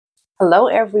Hello,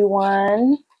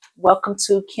 everyone. Welcome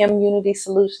to Kim Unity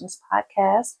Solutions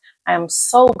Podcast. I am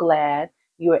so glad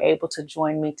you are able to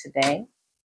join me today.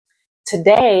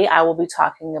 Today, I will be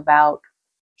talking about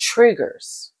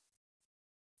triggers.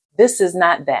 This is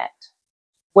not that.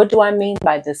 What do I mean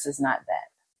by this is not that?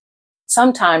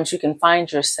 Sometimes you can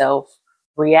find yourself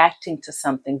reacting to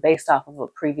something based off of a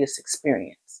previous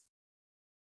experience.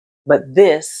 But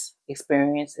this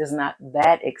experience is not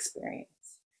that experience.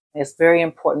 And it's very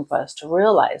important for us to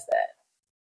realize that.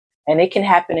 And it can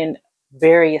happen in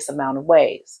various amount of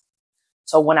ways.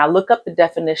 So when I look up the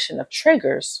definition of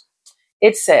triggers,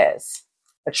 it says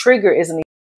a trigger is an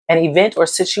event or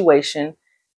situation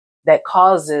that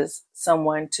causes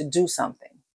someone to do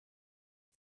something,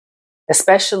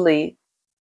 especially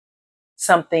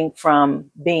something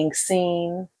from being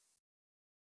seen,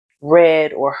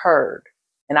 read, or heard.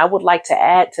 And I would like to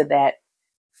add to that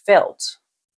felt,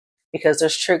 because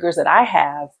there's triggers that I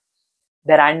have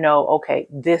that I know, okay,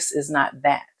 this is not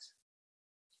that.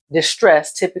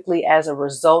 Distress, typically as a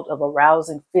result of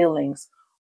arousing feelings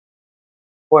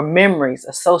or memories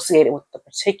associated with the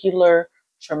particular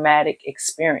traumatic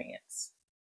experience.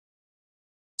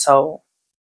 So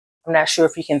I'm not sure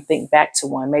if you can think back to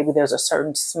one. Maybe there's a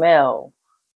certain smell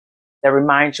that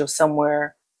reminds you of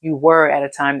somewhere you were at a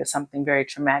time that something very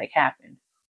traumatic happened,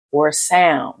 or a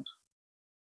sound.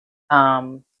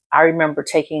 I remember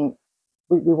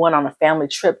we went on a family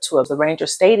trip to the Ranger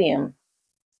Stadium.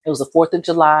 It was the 4th of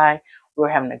July. We were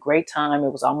having a great time.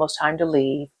 It was almost time to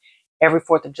leave. Every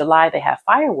 4th of July, they have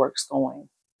fireworks going.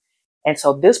 And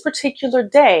so this particular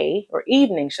day, or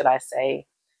evening, should I say,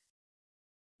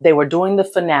 they were doing the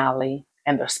finale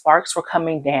and the sparks were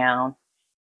coming down,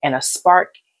 and a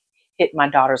spark hit my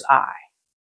daughter's eye,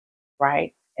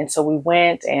 right? And so we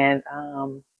went, and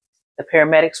the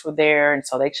paramedics were there, and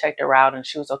so they checked her out and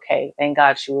she was okay. Thank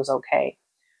God she was okay.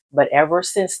 But ever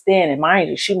since then, and mind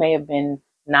you, she may have been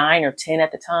 9 or 10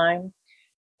 at the time.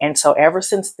 And so ever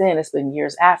since then, it's been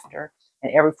years after.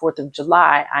 And every 4th of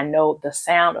July, I know the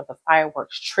sound of the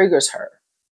fireworks triggers her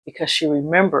because she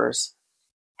remembers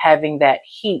having that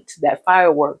heat, that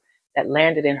firework that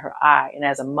landed in her eye. And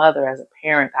as a mother, as a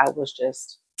parent, I was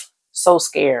just so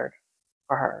scared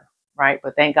for her, right?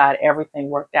 But thank God everything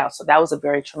worked out. So that was a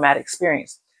very traumatic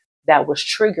experience that was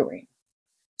triggering.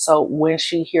 So when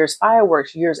she hears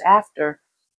fireworks years after,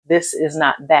 this is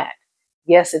not that.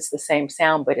 Yes, it's the same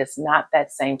sound, but it's not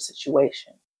that same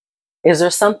situation. Is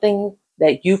there something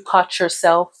that you've caught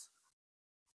yourself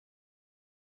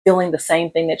feeling the same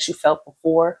thing that you felt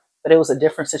before, but it was a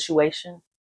different situation?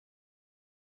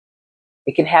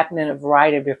 It can happen in a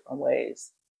variety of different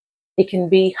ways. It can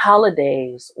be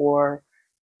holidays or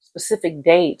specific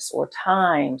dates or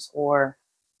times or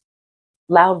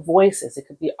loud voices. It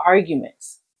could be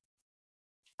arguments.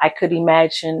 I could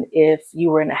imagine if you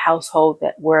were in a household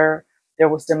where there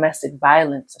was domestic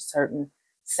violence, a certain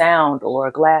sound or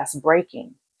a glass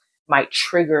breaking might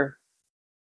trigger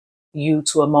you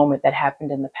to a moment that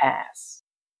happened in the past.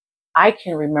 I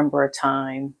can remember a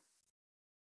time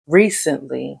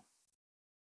recently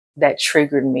that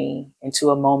triggered me into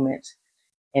a moment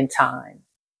in time.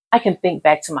 I can think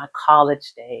back to my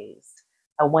college days.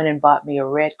 I went and bought me a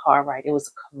red car, right? It was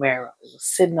a Camaro. It was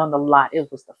sitting on the lot. It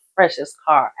was the freshest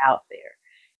car out there.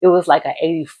 It was like an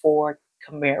 84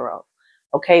 Camaro.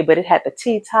 Okay, but it had the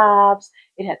T-tops.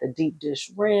 It had the deep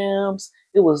dish rims.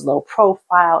 It was low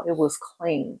profile. It was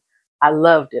clean. I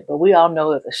loved it. But we all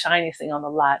know that the shiniest thing on the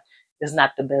lot is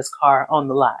not the best car on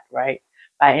the lot, right?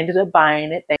 I ended up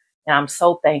buying it. And I'm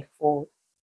so thankful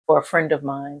for a friend of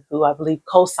mine who I believe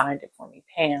co-signed it for me,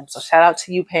 Pam. So shout out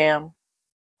to you, Pam.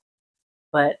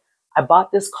 But I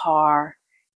bought this car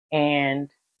and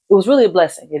it was really a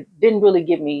blessing. It didn't really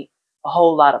give me a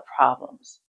whole lot of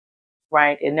problems,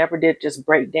 right? It never did just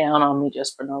break down on me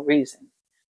just for no reason.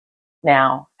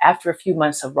 Now, after a few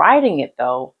months of riding it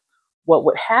though, what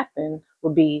would happen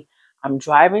would be I'm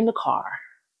driving the car,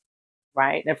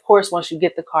 right? And of course, once you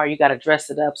get the car, you got to dress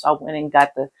it up. So I went and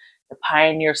got the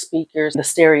Pioneer speakers, the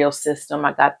stereo system.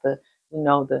 I got the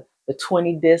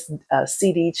 20 disc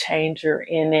CD changer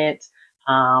in it.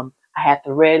 I had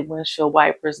the red windshield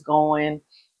wipers going.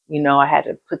 I had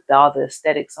to put all the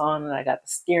aesthetics on, and I got the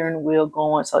steering wheel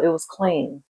going. So it was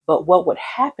clean. But what would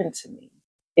happen to me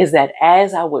is that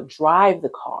as I would drive the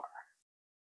car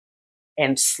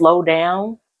and slow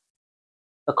down,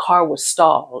 the car would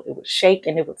stall. It would shake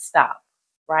and it would stop,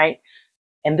 right?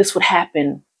 And this would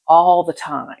happen all the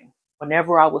time.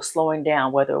 Whenever I was slowing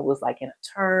down, whether it was like in a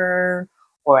turn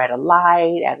or at a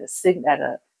light, at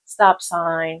a stop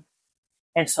sign.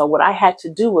 And so what I had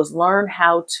to do was learn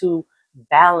how to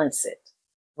balance it,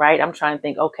 right? I'm trying to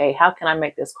think, okay, how can I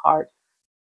make this car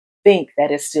think that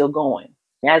it's still going?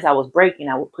 As I was braking,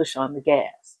 I would push on the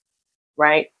gas,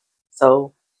 right?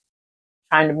 So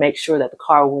trying to make sure that the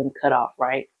car wouldn't cut off,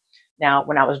 right? Now,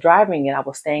 when I was driving it, I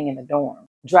was staying in the dorm.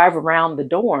 Drive around the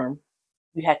dorm,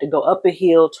 you had to go up a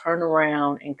hill, turn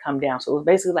around, and come down. So it was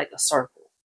basically like a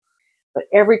circle. But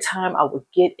every time I would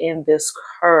get in this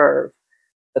curve,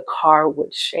 the car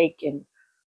would shake and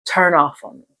turn off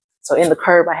on me. So in the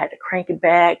curve, I had to crank it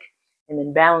back and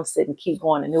then balance it and keep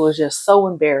going. And it was just so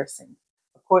embarrassing.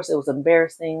 Of course, it was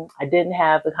embarrassing. I didn't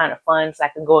have the kind of funds I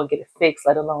could go and get it fixed,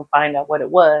 let alone find out what it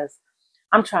was.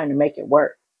 I'm trying to make it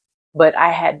work. But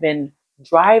I had been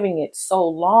driving it so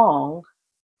long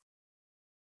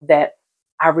that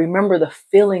I remember the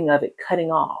feeling of it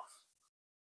cutting off.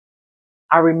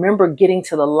 I remember getting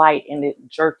to the light and it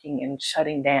jerking and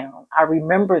shutting down. I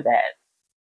remember that.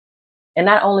 And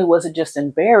not only was it just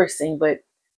embarrassing, but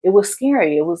it was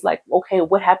scary. It was like, okay,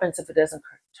 what happens if it doesn't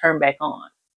turn back on?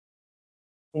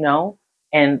 You know?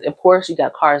 And of course, you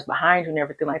got cars behind you and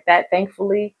everything like that.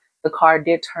 Thankfully, the car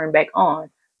did turn back on,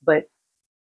 but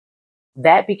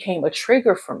that became a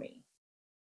trigger for me.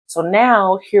 So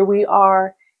now here we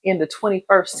are in the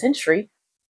 21st century,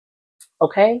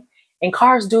 okay? And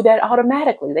cars do that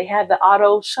automatically. They have the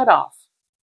auto shut off.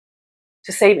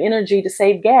 To save energy, to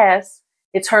save gas,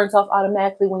 it turns off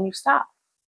automatically when you stop.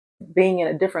 Being in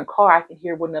a different car, I can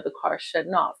hear when another car is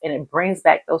shutting off, and it brings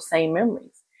back those same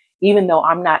memories. Even though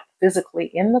I'm not physically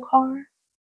in the car,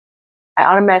 I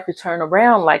automatically turn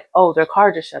around like, oh, their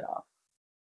car just shut off.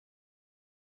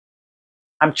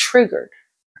 I'm triggered.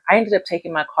 I ended up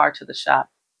taking my car to the shop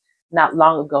not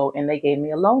long ago, and they gave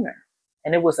me a loaner.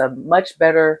 And it was a much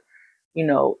better,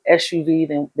 SUV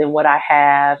than what I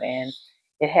have. And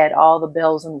it had all the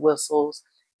bells and whistles.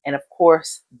 And of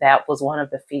course, that was one of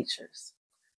the features.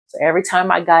 So every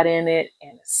time I got in it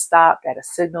and it stopped at a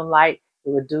signal light, it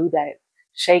would do that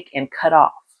shake and cut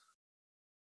off.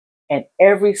 And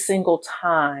every single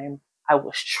time I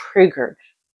was triggered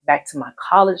back to my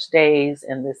college days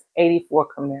in this 84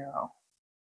 Camaro.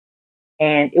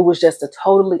 And it was just a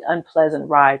totally unpleasant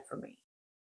ride for me.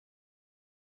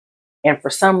 And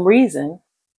for some reason,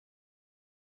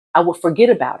 I will forget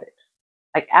about it.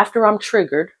 Like after I'm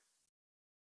triggered,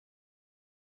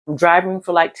 I'm driving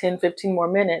for like 10, 15 more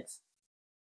minutes,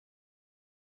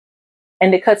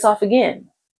 and it cuts off again,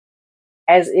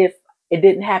 as if it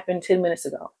didn't happen 10 minutes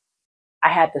ago. I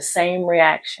had the same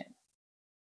reaction,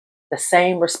 the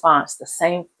same response, the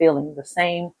same feeling, the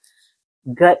same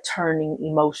gut turning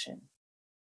emotion.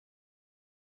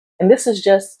 And this is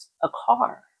just a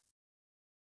car.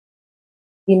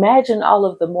 Imagine all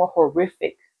of the more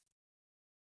horrific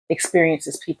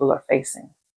experiences people are facing.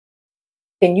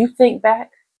 Can you think back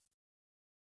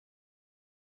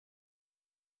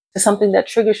to something that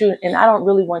triggers you? And I don't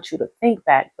really want you to think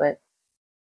back, but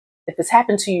if it's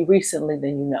happened to you recently,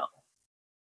 then you know.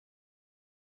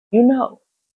 You know.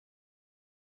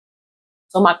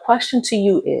 So my question to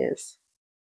you is,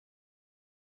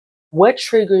 what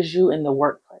triggers you in the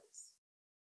workplace?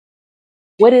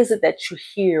 What is it that you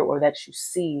hear or that you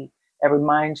see that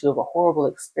reminds you of a horrible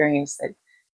experience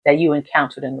that you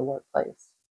encountered in the workplace?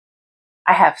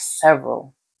 I have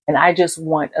several, and I just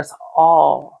want us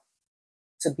all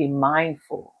to be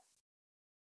mindful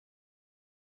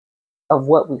of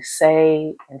what we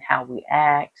say and how we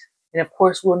act. And of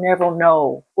course, we'll never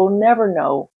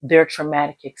know their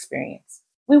traumatic experience.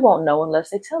 We won't know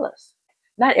unless they tell us.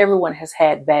 Not everyone has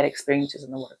had bad experiences in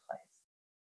the workplace.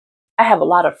 I have a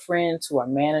lot of friends who are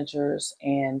managers,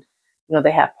 and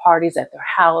they have parties at their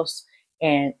house,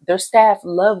 and their staff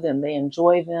love them. They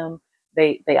enjoy them.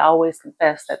 They always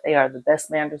confess that they are the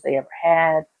best managers they ever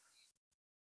had.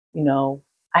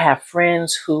 I have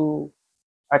friends who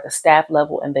are at the staff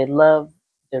level and they love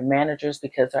their managers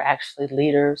because they're actually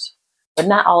leaders. But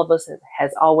not all of us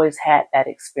has always had that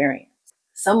experience.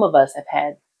 Some of us have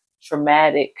had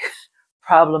traumatic,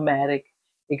 problematic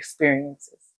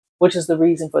experiences, which is the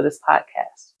reason for this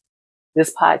podcast.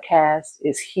 This podcast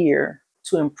is here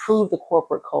to improve the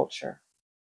corporate culture,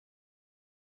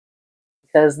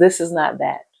 because this is not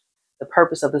that. The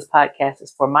purpose of this podcast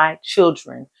is for my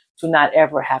children to not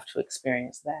ever have to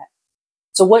experience that.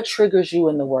 So what triggers you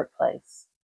in the workplace?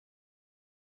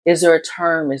 Is there a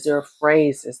term? Is there a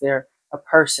phrase? Is there a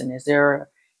person? Is there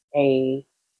an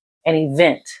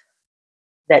event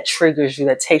that triggers you,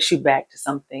 that takes you back to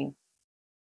something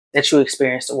that you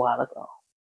experienced a while ago?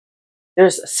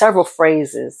 There's several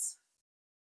phrases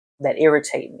that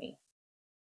irritate me.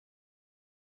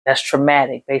 That's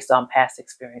traumatic based on past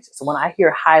experiences. So when I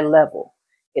hear high level,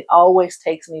 it always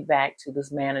takes me back to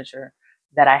this manager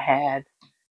that I had,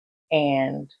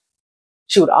 And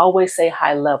she would always say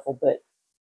high level, but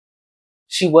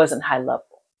she wasn't high level.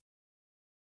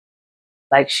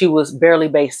 Like she was barely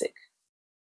basic,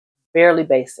 barely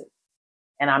basic.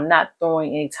 And I'm not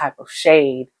throwing any type of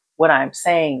shade. What I'm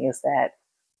saying is that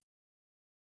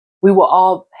we will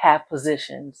all have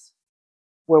positions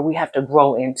where we have to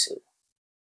grow into.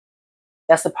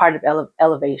 That's the part of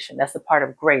elevation. That's the part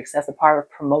of grace. That's the part of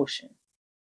promotion.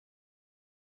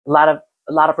 A lot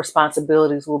of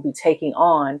responsibilities we'll be taking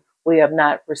on. We have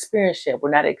not experienced yet.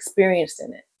 We're not experienced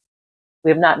in it.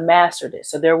 We have not mastered it.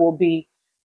 So there will be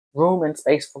room and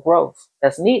space for growth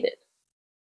that's needed.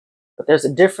 But there's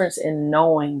a difference in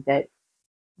knowing that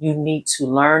you need to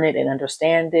learn it and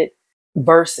understand it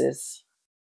versus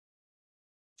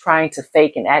trying to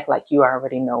fake and act like you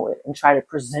already know it and try to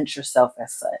present yourself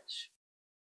as such.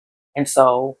 And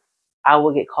so I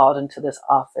will get called into this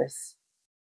office,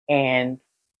 and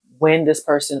when this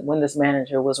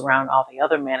manager was around all the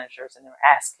other managers and they were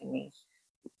asking me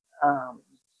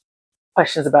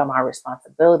questions about my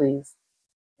responsibilities,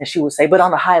 and she would say, but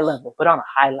on a high level, but on a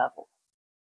high level.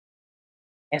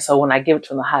 And so when I give it to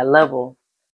them a high level,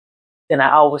 then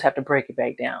I always have to break it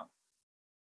back down.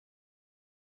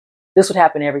 This would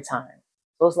happen every time.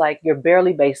 So it's like, you're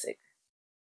barely basic.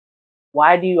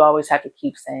 Why do you always have to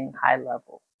keep saying high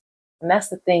level? And that's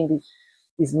the thing.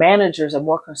 These managers are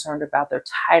more concerned about their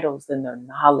titles than their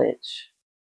knowledge,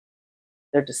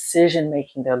 their decision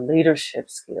making, their leadership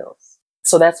skills.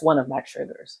 So that's one of my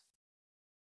triggers.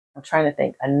 I'm trying to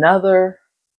think. Another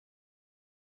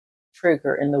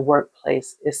trigger in the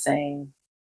workplace is saying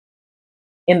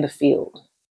in the field.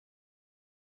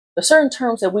 There's certain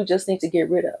terms that we just need to get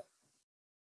rid of.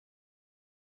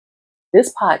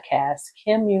 This podcast,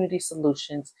 Community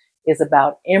Solutions, is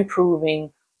about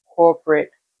improving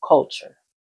corporate culture.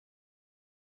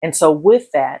 And so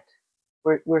with that,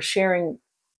 we're sharing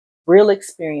real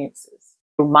experiences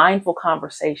through mindful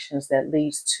conversations that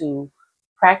leads to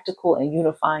practical and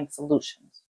unifying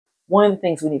solutions. One of the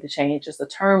things we need to change is the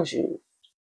terms used,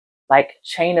 like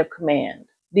chain of command.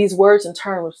 These words and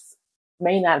terms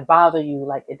may not bother you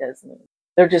like it does me.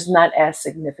 They're just not as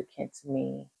significant to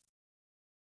me,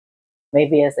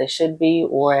 maybe as they should be,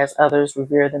 or as others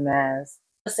revere them as.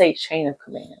 Let's say chain of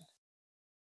command.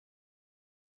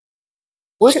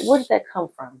 Where did that come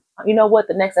from? You know what?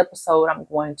 The next episode, I'm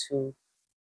going to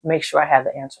make sure I have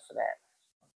the answer for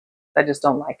that. I just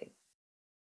don't like it.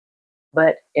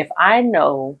 But if I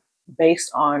know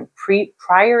based on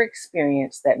prior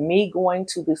experience that me going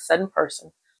to this certain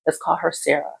person, let's call her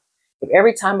Sarah, if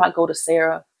every time I go to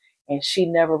Sarah and she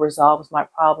never resolves my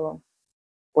problem,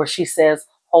 or she says,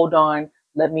 hold on,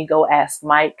 let me go ask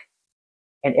Mike.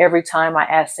 And every time I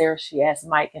ask Sarah, she asks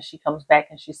Mike, and she comes back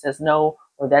and she says, no,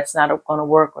 or that's not going to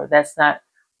work, or that's not,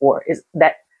 or is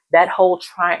that whole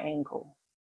triangle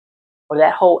or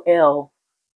that whole L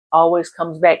always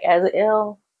comes back as an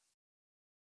L.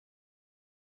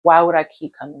 Why would I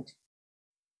keep coming to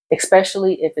you?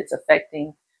 Especially if it's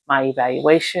affecting my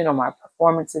evaluation or my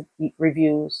performance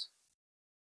reviews.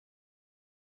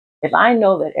 If I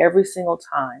know that every single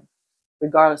time,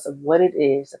 regardless of what it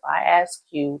is, if I ask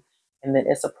you and then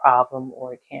it's a problem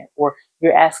or it can't, or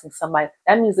you're asking somebody,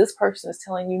 that means this person is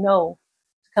telling you no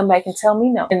to come back and tell me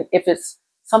no. And if it's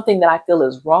something that I feel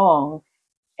is wrong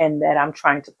and that I'm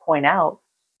trying to point out,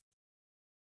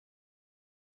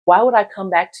 why would I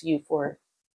come back to you for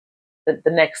the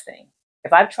next thing?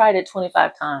 If I've tried it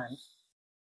 25 times,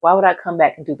 why would I come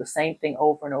back and do the same thing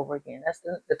over and over again? That's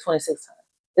the 26th time.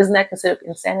 Isn't that considered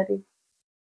insanity?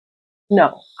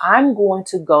 No, I'm going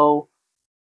to go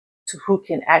to who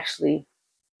can actually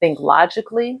think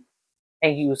logically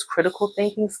and use critical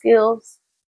thinking skills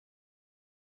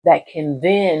that can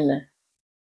then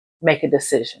make a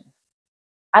decision.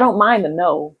 I don't mind the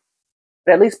no,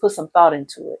 but at least put some thought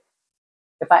into it.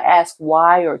 If I ask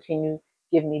why or can you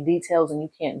give me details and you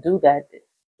can't do that,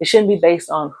 it shouldn't be based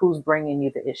on who's bringing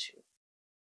you the issue.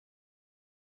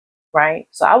 Right?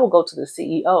 So I will go to the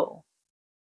CEO.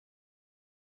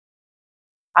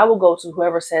 I will go to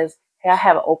whoever says, hey, I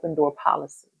have an open door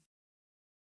policy.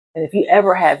 And if you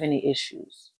ever have any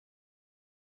issues,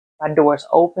 my door is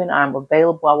open. I'm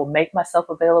available. I will make myself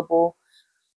available.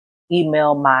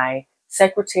 Email my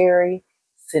secretary,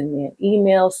 send me an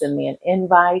email, send me an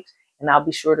invite, and I'll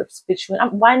be sure to fit you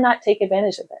in. Why not take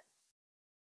advantage of that?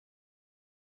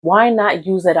 Why not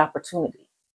use that opportunity?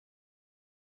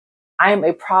 I am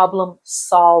a problem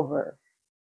solver.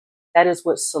 That is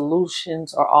what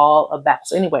solutions are all about.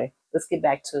 So anyway, let's get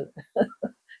back to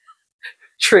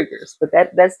triggers, but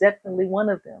that's definitely one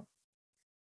of them,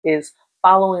 is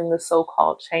following the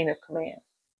so-called chain of command.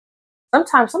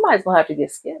 Sometimes somebody's gonna have to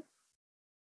get skipped.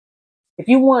 If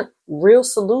you want real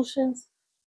solutions,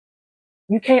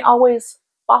 you can't always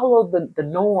follow the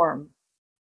norm,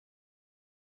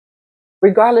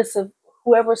 regardless of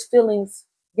whoever's feelings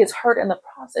gets hurt in the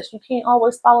process. You can't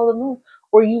always follow the norm,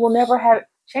 or you will never have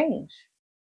change.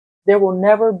 There will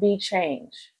never be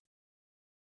change.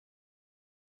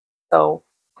 So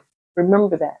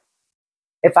remember that.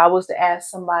 If I was to ask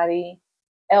somebody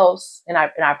else, and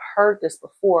I've heard this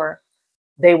before,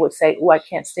 they would say, "Oh, I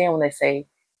can't stand when they say,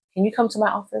 'Can you come to my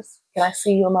office? Can I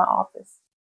see you in my office?'"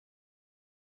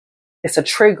 It's a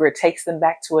trigger. It takes them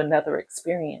back to another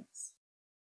experience.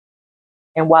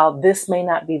 And while this may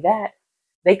not be that,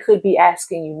 they could be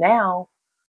asking you now,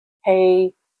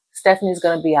 "Hey, Stephanie's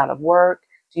going to be out of work.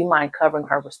 Do you mind covering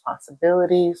her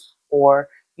responsibilities?" Or,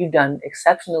 "You've done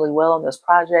exceptionally well on this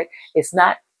project. It's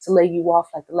not to lay you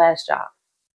off like the last job."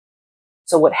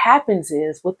 So what happens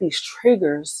is, with these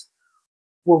triggers,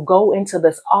 we'll go into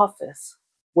this office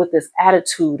with this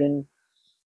attitude, and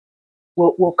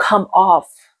we'll come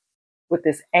off with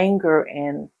this anger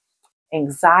and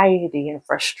anxiety and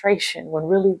frustration, when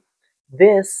really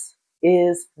this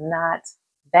is not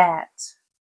that.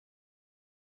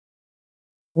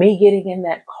 Me getting in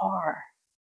that car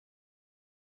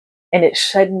and it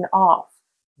shutting off,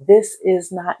 this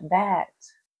is not that.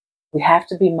 We have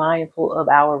to be mindful of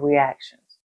our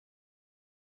reactions,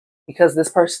 because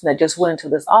this person that just went into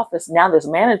this office, now this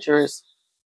manager is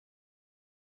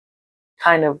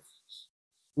kind of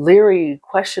leery,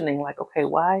 questioning, like, okay,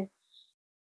 why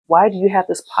do you have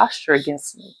this posture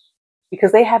against me?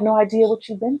 Because they have no idea what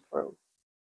you've been through.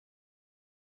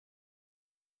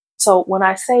 So when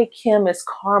I say Kim is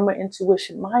karma,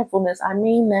 intuition, mindfulness, I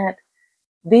mean that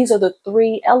these are the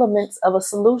three elements of a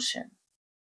solution,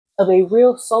 of a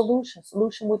real solution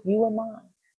with you in mind.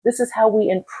 This is how we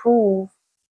improve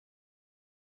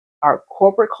our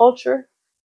corporate culture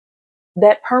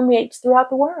that permeates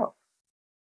throughout the world.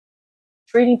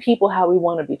 Treating people how we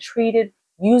want to be treated,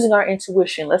 using our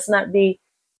intuition. Let's not be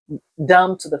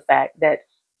dumb to the fact that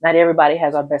not everybody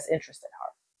has our best interest at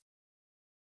heart.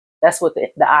 That's what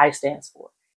the I stands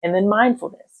for. And then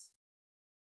mindfulness,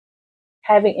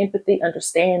 having empathy,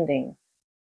 understanding,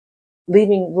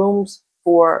 leaving rooms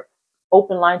for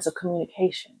open lines of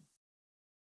communication,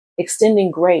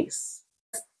 extending grace.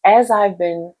 As I've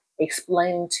been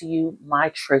explaining to you my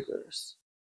triggers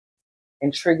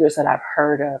and triggers that I've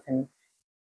heard of, and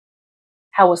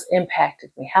how it's impacted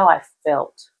me, how I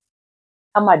felt,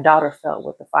 how my daughter felt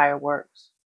with the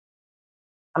fireworks,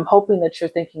 I'm hoping that you're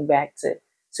thinking back to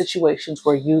situations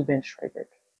where you've been triggered,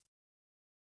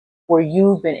 where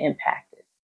you've been impacted.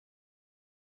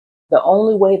 The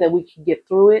only way that we can get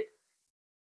through it,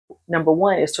 number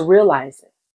one, is to realize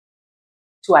it,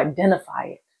 to identify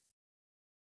it.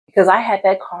 Because I had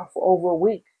that car for over a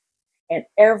week, and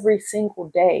every single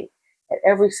day, at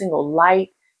every single light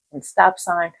and stop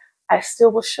sign, I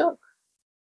still was shook.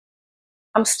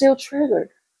 I'm still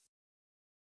triggered.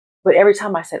 But every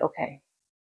time I said, okay,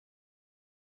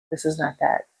 this is not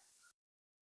that.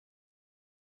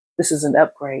 This is an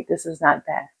upgrade. This is not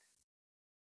that.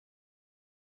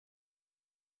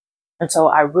 And so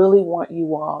I really want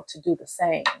you all to do the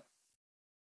same.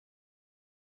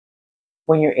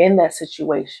 When you're in that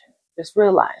situation, just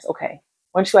realize, okay,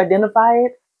 once you identify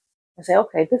it and say,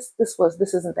 okay, this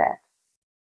isn't that.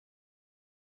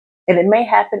 And it may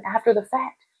happen after the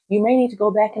fact. You may need to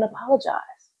go back and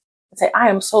apologize and say, I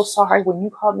am so sorry. When you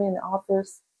called me in the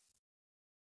office,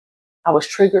 I was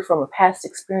triggered from a past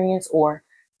experience, or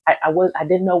I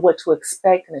didn't know what to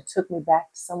expect, and it took me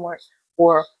back to somewhere.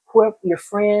 Or whoever, your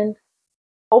friend,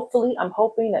 hopefully, I'm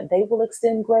hoping that they will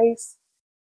extend grace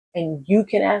and you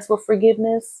can ask for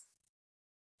forgiveness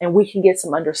and we can get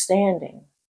some understanding.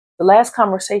 The last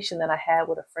conversation that I had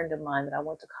with a friend of mine that I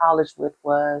went to college with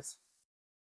was,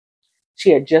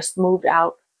 she had just moved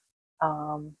out.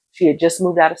 She had just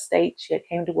moved out of state. She had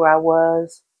came to where I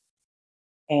was,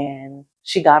 and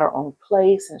she got her own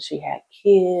place, and she had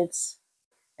kids,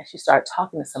 and she started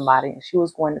talking to somebody, and she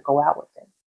was going to go out with them.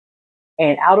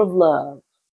 And out of love,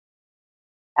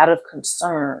 out of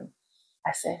concern,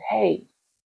 I said, hey,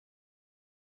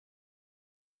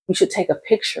 you should take a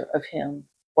picture of him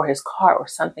or his car or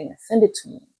something and send it to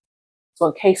me. So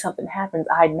in case something happens,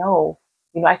 I know,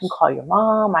 I can call your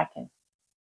mom.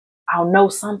 I'll know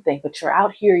something, but you're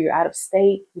out here, you're out of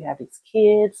state, you have these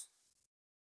kids.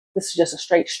 This is just a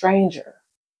straight stranger.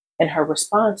 And her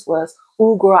response was,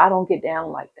 ooh, girl, I don't get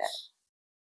down like that.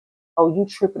 Oh, you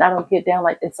tripping, I don't get down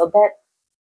like that. And so that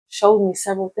showed me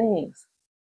several things.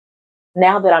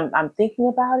 Now that I'm thinking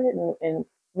about it, and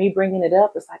me bringing it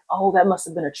up, it's like, oh, that must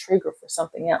have been a trigger for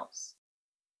something else.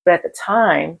 But at the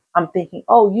time, I'm thinking,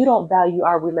 oh, you don't value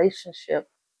our relationship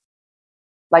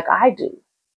like I do.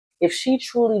 If she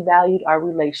truly valued our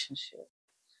relationship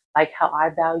like how I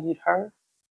valued her,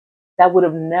 that would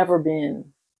have never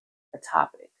been a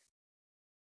topic.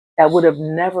 That would have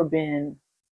never been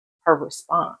her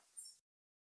response.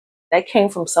 That came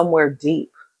from somewhere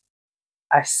deep.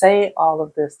 I say all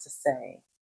of this to say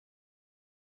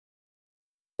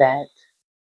that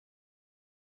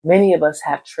many of us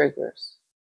have triggers.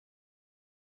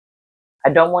 I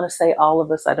don't want to say all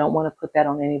of us, I don't want to put that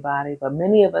on anybody, but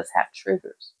many of us have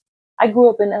triggers. I grew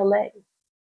up in LA.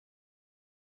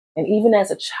 And even as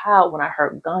a child, when I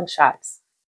heard gunshots,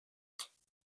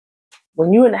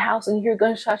 when you're in the house and you hear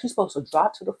gunshots, you're supposed to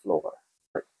drop to the floor.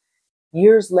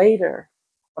 Years later,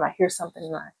 when I hear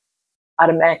something, I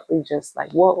automatically just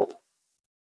like, whoa.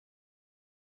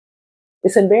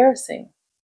 It's embarrassing,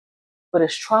 but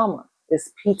it's trauma.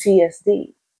 It's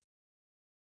PTSD.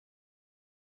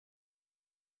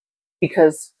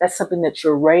 Because that's something that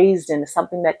you're raised in, it's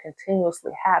something that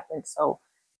continuously happens. So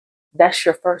that's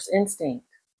your first instinct.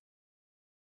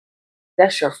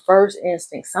 That's your first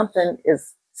instinct. Something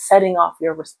is setting off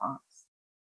your response.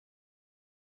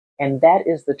 And that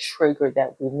is the trigger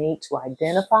that we need to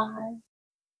identify,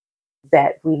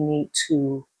 that we need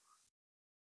to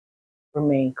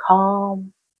remain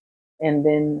calm, and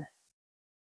then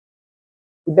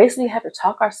we basically have to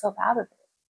talk ourselves out of it.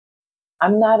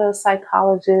 I'm not a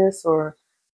psychologist or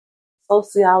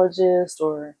sociologist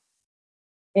or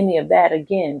any of that.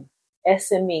 Again,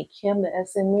 SME, Kim the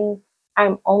SME,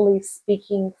 I'm only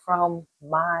speaking from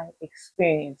my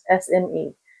experience.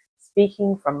 SME,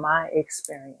 speaking from my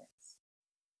experience.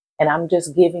 And I'm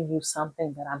just giving you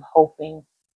something that I'm hoping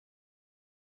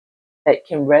that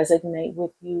can resonate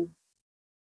with you,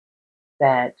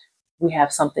 that we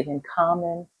have something in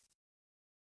common,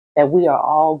 that we are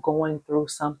all going through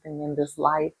something in this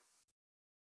life,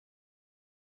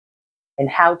 and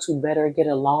how to better get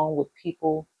along with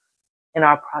people in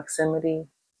our proximity,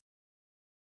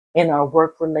 in our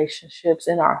work relationships,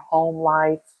 in our home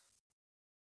life,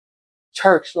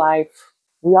 church life.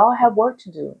 We all have work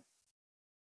to do.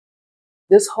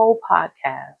 This whole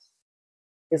podcast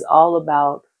is all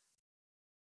about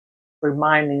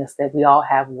reminding us that we all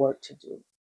have work to do.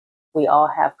 We all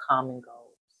have common goals.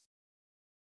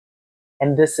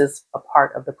 And this is a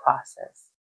part of the process,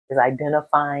 is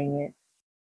identifying it,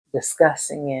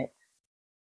 discussing it,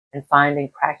 and finding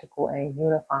practical and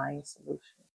unifying solutions.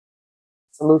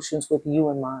 Solutions with you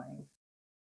in mind.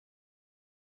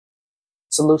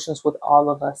 Solutions with all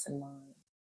of us in mind.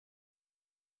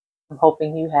 I'm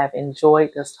hoping you have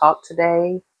enjoyed this talk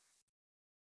today.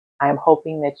 I am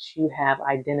hoping that you have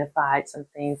identified some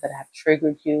things that have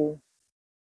triggered you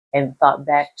and thought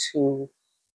back to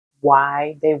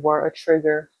why they were a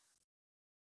trigger,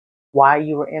 why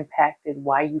you were impacted,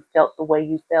 why you felt the way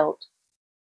you felt.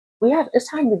 It's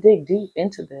time to dig deep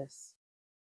into this.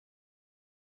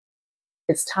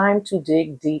 It's time to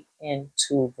dig deep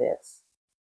into this.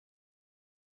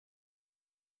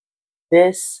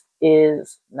 This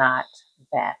is not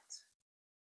that.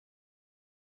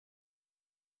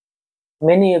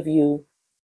 Many of you,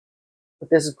 with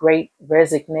this great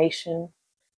resignation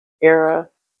era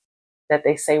that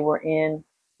they say we're in,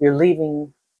 you're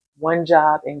leaving one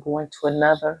job and going to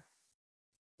another.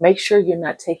 Make sure you're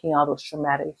not taking all those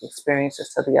traumatic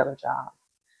experiences to the other job.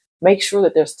 Make sure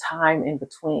that there's time in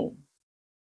between,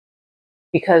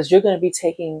 because you're going to be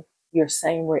taking your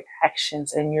same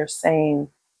reactions and your same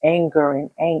anger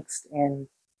and angst, and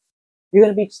you're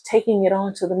going to be taking it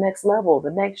on to the next level,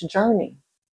 the next journey.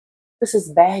 This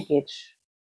is baggage.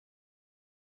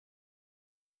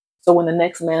 So when the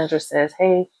next manager says,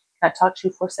 hey, can I talk to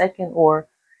you for a second? Or,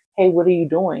 hey, what are you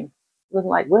doing? Looking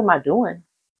like, what am I doing?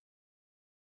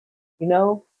 You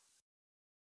know,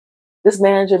 this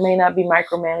manager may not be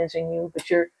micromanaging you, but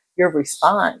your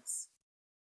response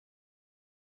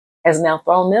has now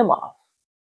thrown them off.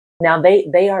 Now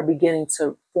they are beginning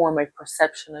to form a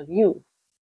perception of you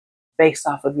based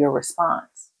off of your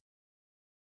response.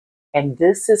 And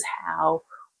this is how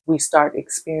we start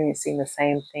experiencing the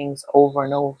same things over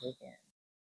and over again.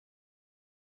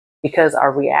 Because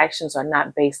our reactions are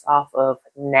not based off of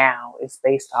now, it's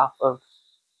based off of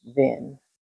then.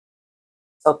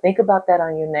 So think about that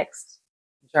on your next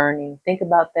journey. Think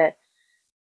about that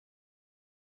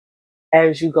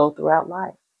as you go throughout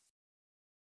life.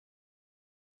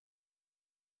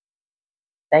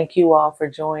 Thank you all for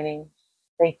joining.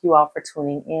 Thank you all for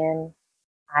tuning in.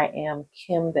 I am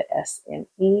Kim the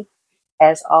SME.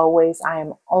 As always, I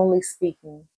am only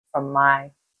speaking from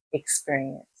my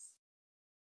experience.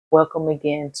 Welcome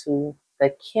again to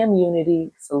the Kim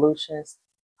Unity Solutions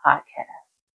podcast.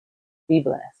 Be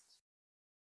blessed.